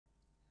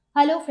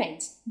Hello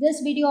friends,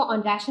 this video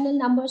on rational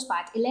numbers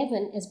part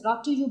 11 is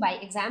brought to you by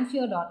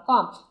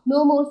examfear.com.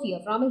 No more fear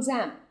from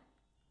exam.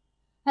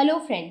 Hello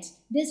friends,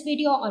 this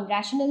video on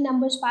rational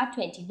numbers part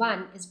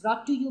 21 is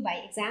brought to you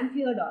by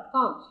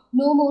examfear.com.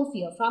 No more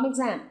fear from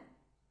exam.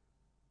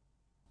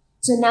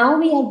 So now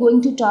we are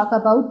going to talk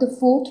about the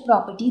fourth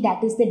property,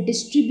 that is the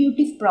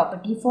distributive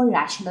property for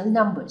rational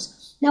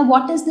numbers. Now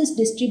what is this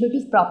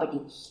distributive property?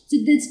 So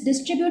this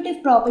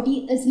distributive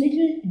property is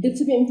little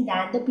different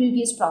than the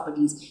previous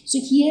properties. So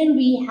here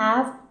we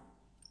have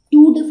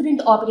two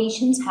different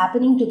operations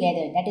happening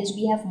together, that is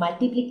we have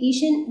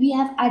multiplication, we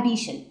have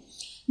addition.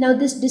 Now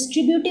this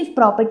distributive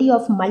property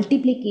of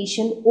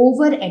multiplication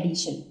over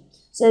addition.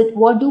 So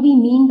what do we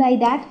mean by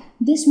that?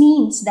 This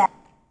means that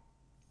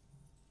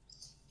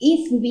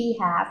if we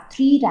have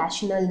three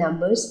rational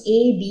numbers a,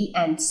 b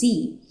and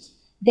c,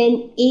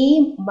 then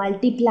a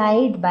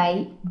multiplied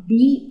by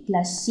b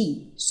plus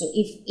c. So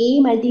if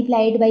a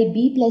multiplied by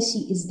b plus c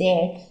is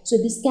there, so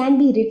this can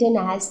be written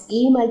as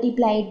a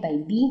multiplied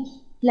by b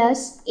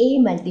plus a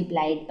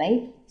multiplied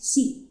by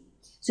c.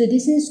 So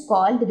this is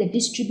called the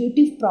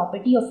distributive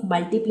property of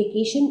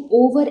multiplication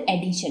over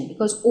addition,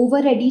 because over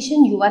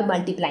addition you are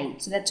multiplying.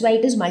 So that's why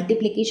it is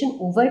multiplication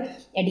over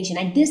addition,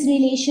 and this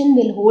relation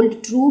will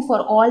hold true for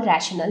all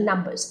rational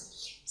numbers.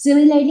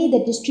 Similarly,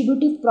 the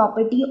distributive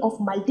property of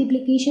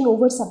multiplication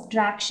over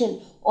subtraction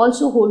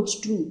also holds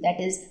true. That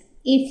is,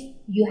 if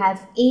you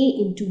have a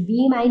into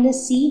b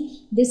minus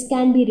c, this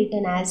can be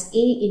written as a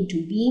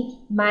into b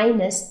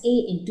minus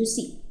a into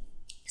c.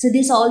 So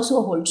this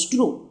also holds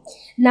true.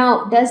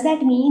 Now, does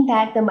that mean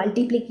that the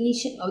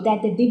multiplication or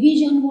that the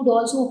division would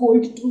also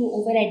hold true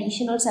over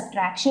addition or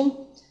subtraction?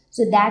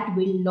 So that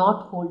will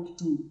not hold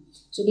true.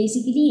 So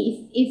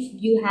basically,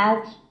 if you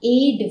have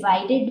a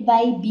divided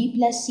by b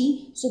plus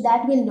c, so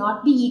that will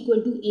not be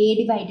equal to a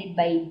divided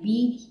by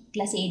b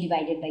plus a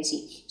divided by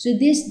c. So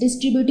this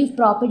distributive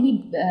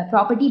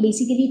property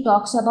basically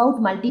talks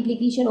about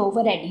multiplication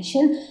over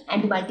addition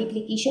and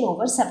multiplication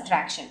over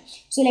subtraction.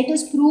 So let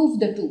us prove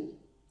the two.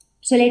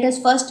 So let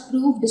us first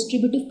prove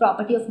distributive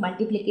property of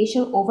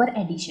multiplication over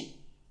addition.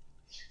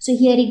 So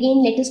here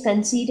again let us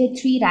consider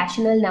three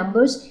rational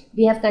numbers.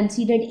 We have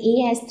considered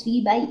a as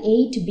 3 by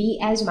 8, b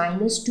as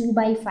minus 2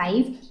 by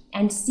 5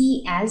 and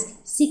c as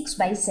 6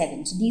 by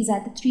 7. So these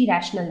are the three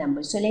rational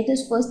numbers. So let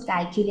us first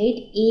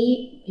calculate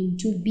a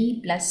into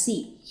b plus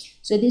c.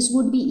 So this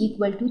would be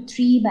equal to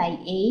 3 by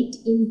 8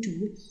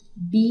 into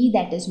b,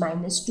 that is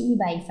minus 2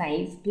 by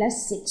 5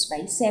 plus 6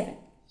 by 7.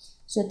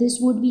 So this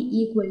would be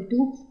equal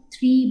to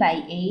 3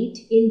 by 8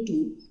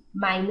 into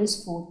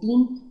minus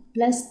 14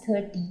 plus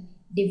 30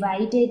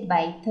 divided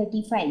by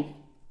 35.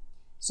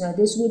 So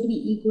this would be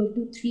equal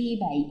to 3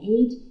 by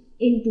 8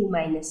 into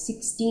minus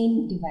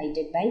 16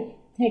 divided by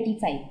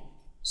 35.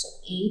 So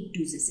 8 to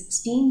the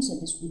 16. So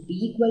this would be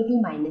equal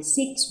to minus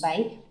 6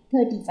 by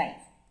 35.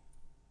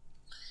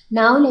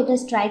 Now let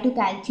us try to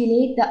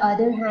calculate the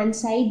other hand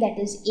side, that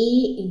is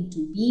a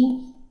into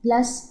b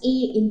plus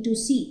a into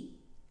c.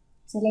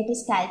 So let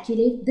us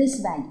calculate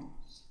this value.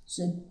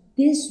 So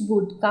this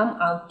would come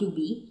out to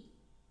be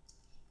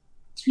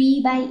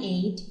 3 by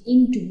 8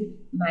 into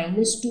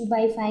minus 2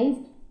 by 5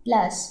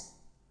 plus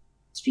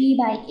 3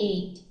 by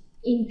 8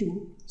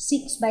 into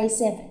 6 by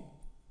 7.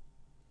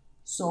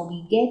 So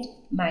we get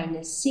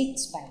minus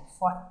 6 by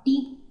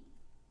 40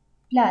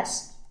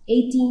 plus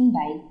 18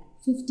 by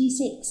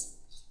 56.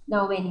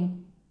 Now when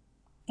you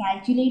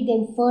calculate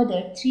them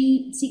further,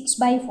 6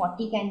 by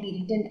 40 can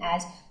be written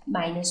as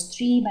minus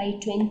 3 by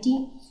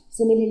 20.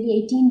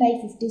 Similarly, 18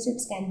 by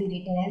 56 can be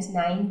written as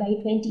 9 by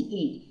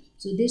 28.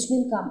 So this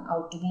will come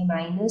out to be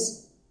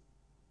minus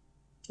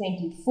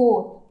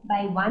 24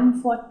 by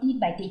 140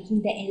 by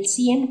taking the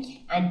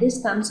LCM, and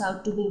this comes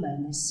out to be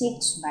minus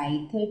 6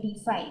 by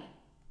 35.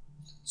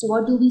 So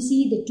what do we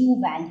see? The two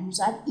values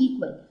are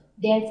equal.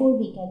 Therefore,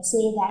 we can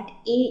say that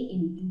a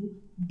into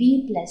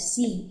b plus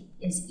c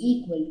is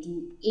equal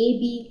to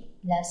ab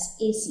plus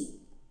ac.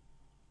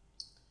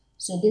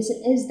 So this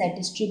is the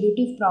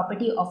distributive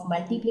property of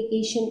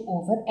multiplication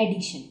over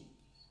addition.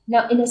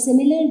 Now in a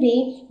similar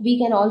way, we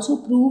can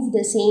also prove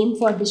the same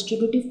for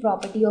distributive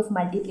property of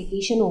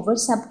multiplication over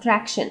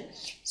subtraction.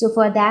 So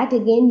for that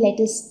again, let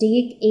us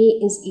take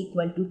a is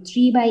equal to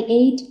 3 by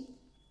 8,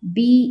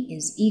 b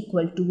is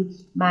equal to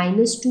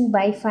minus 2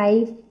 by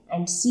 5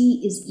 and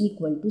c is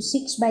equal to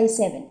 6 by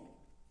 7.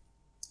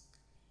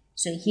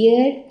 So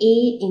here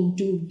a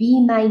into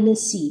b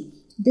minus c,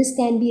 this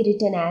can be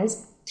written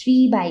as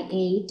 3 by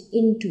 8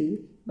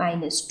 into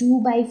minus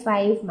 2 by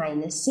 5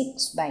 minus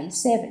 6 by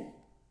 7.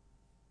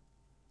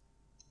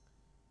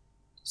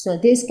 So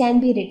this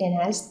can be written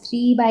as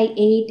 3 by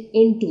 8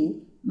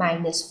 into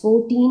minus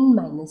 14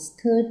 minus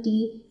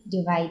 30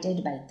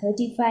 divided by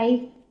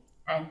 35,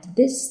 and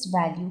this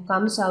value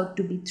comes out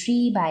to be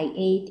 3 by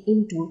 8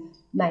 into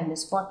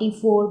minus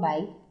 44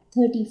 by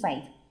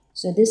 35.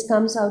 So this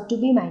comes out to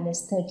be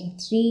minus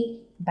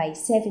 33 by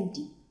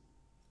 70.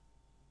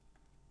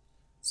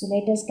 So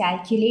let us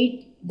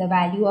calculate the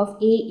value of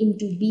a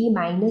into b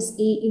minus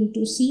a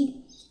into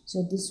c.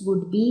 So this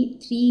would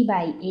be 3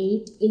 by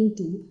 8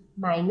 into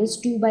minus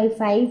 2 by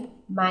 5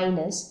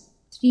 minus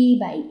 3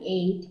 by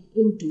 8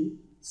 into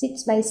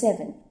 6 by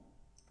 7.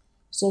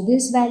 So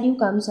this value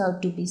comes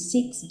out to be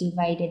 6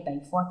 divided by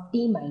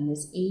 40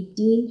 minus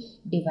 18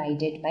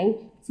 divided by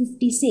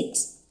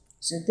 56.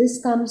 So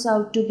this comes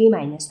out to be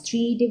minus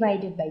 3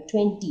 divided by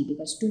 20,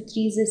 because 2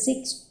 3s is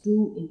 6,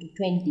 2 into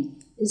 20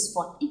 is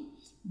 40.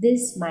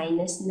 This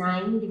minus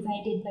 9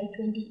 divided by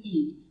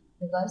 28,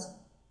 because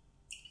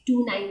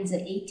 2 9s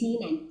are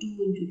 18 and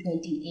 2 into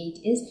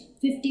 28 is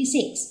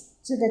 56.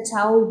 So that's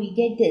how we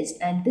get this,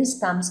 and this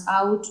comes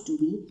out to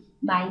be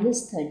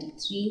minus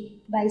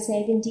 33 by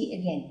 70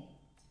 again.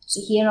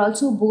 So here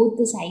also both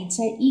the sides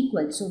are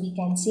equal. So we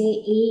can say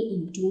A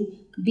into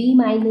B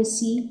minus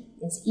C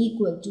is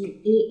equal to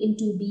A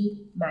into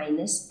B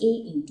minus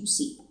A into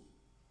C.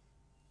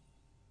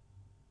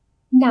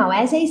 Now,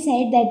 as I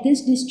said that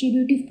this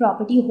distributive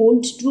property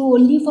holds true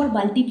only for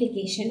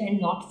multiplication and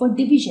not for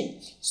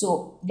division.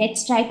 So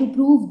let's try to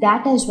prove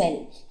that as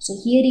well. So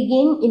here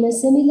again, in a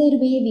similar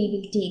way, we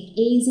will take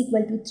A is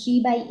equal to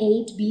 3 by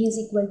 8, B is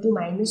equal to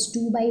minus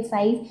 2 by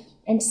 5,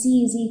 and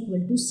C is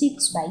equal to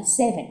 6 by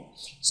 7.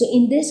 So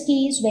in this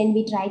case, when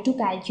we try to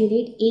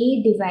calculate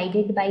A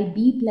divided by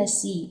B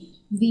plus C,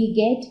 we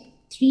get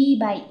 3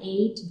 by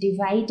 8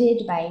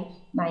 divided by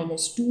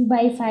minus 2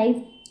 by 5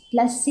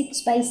 plus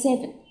 6 by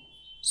 7.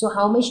 So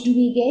how much do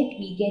we get?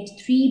 We get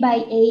 3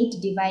 by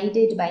 8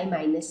 divided by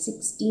minus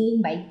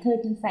 16 by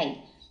 35.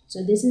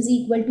 So this is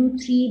equal to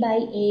 3 by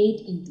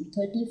 8 into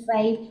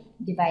 35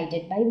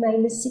 divided by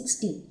minus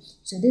 16.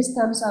 So this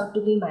comes out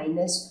to be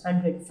minus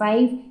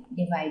 105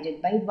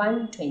 divided by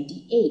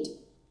 128.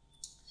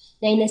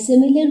 Now in a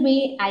similar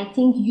way, I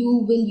think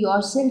you will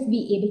yourself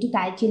be able to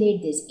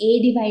calculate this.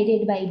 A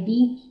divided by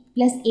B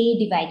plus A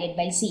divided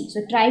by C. So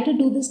try to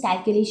do this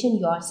calculation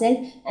yourself,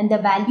 and the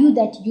value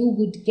that you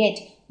would get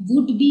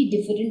would be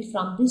different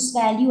from this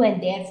value,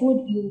 and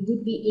therefore you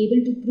would be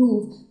able to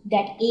prove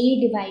that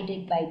A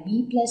divided by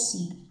B plus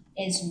C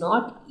is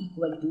not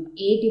equal to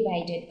A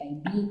divided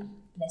by B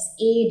plus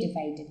A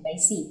divided by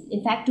C.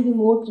 In fact, to be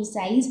more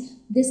precise,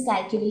 this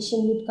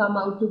calculation would come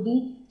out to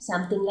be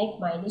something like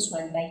minus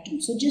 1 by 2.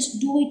 So just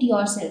do it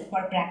yourself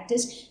for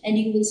practice, and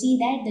you will see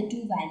that the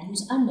two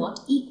values are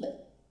not equal.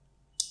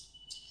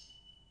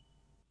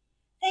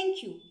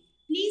 Thank you.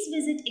 Please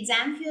visit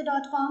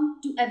examfear.com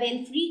to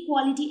avail free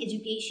quality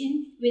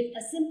education with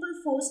a simple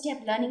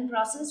 4-step learning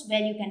process where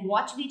you can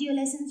watch video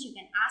lessons, you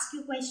can ask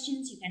your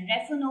questions, you can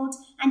refer notes,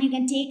 and you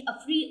can take a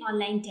free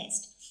online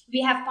test.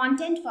 We have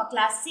content for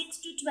class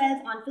 6 to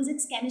 12 on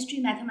physics, chemistry,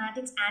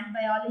 mathematics, and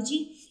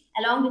biology,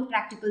 along with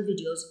practical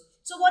videos.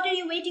 So what are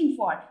you waiting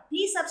for?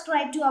 Please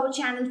subscribe to our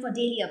channel for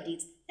daily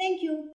updates. Thank you.